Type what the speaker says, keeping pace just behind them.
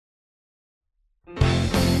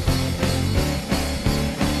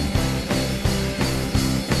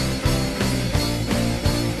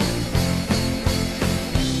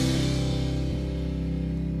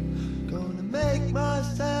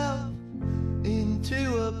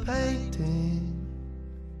painting,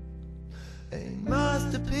 a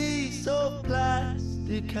masterpiece of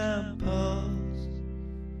plastic and pose.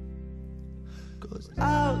 'Cause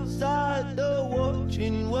outside the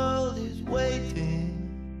watching world is waiting.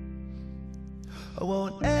 I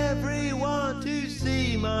want everyone to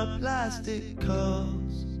see my plastic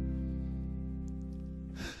curls.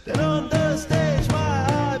 Then on the stage my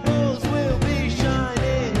eyeballs will be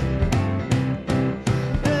shining.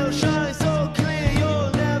 They'll shine so clear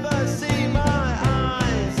you'll never see my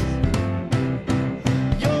eyes.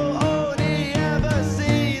 You'll only ever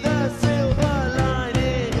see the silver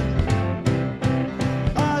lining.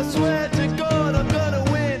 I swear to God I'm gonna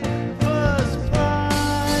win first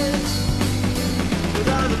prize. 'Cause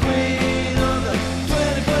I'm the queen of the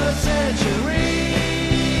 21st century.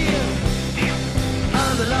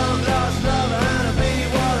 I'm the long lost lover and I'll be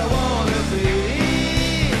what I wanna be.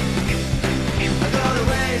 I got a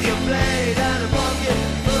razor blade and a pocket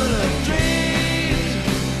full of dreams.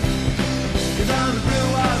 'Cause I'm a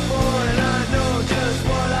blue-eyed boy and I know just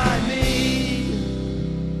what I need.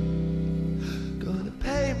 Gonna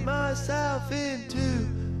paint myself into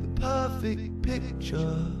the perfect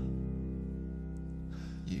picture.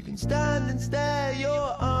 You can stand and stare, your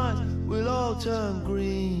eyes will all turn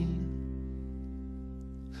green.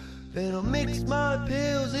 Then I'll mix my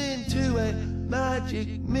pills into a magic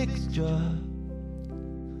mixture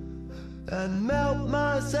and melt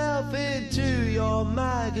myself into your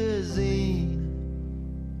magazine.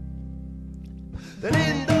 Then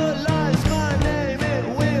in the lights my name it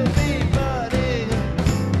will be burning.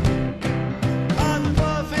 I'm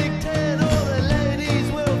perfect 10, all the ladies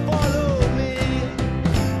will follow me.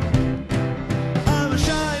 I'm a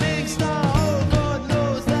shining star, oh God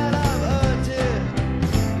knows that I've earned it.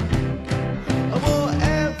 I'm what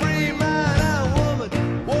every man and woman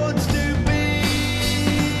wants to be.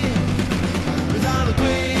 'Cause I'm the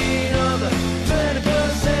queen of the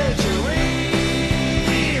 21st century.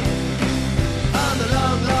 I'm the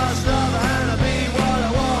long lost lover and I'll be what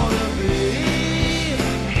I wanna be.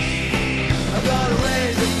 I've got a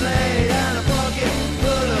razor blade and a pocket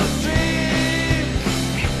full of dreams.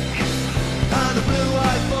 I'm the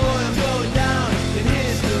blue-eyed boy, I'm going down in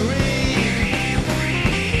history.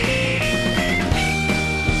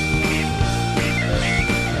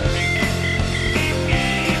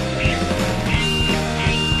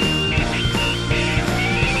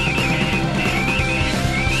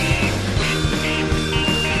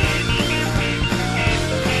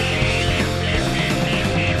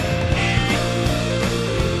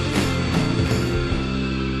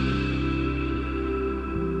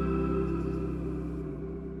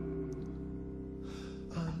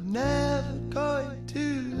 I'm never going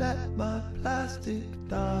to let my plastic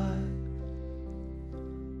die.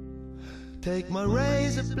 Take my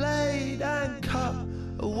razor blade and cut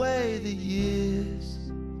away the years.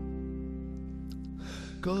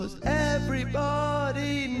 'Cause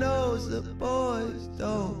everybody knows that boys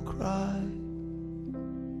don't cry.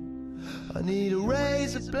 I need a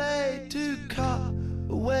razor blade to cut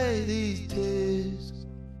away these tears.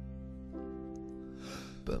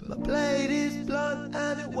 But my blade is blunt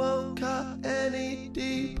and it won't cut any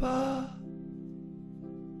deeper.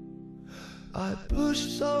 I push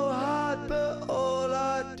so hard but all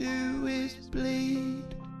I do is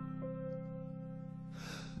bleed.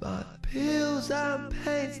 My pills and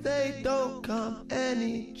paints, they don't come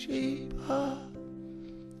any cheaper.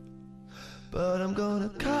 But I'm gonna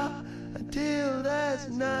cut until there's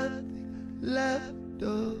nothing left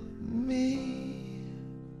of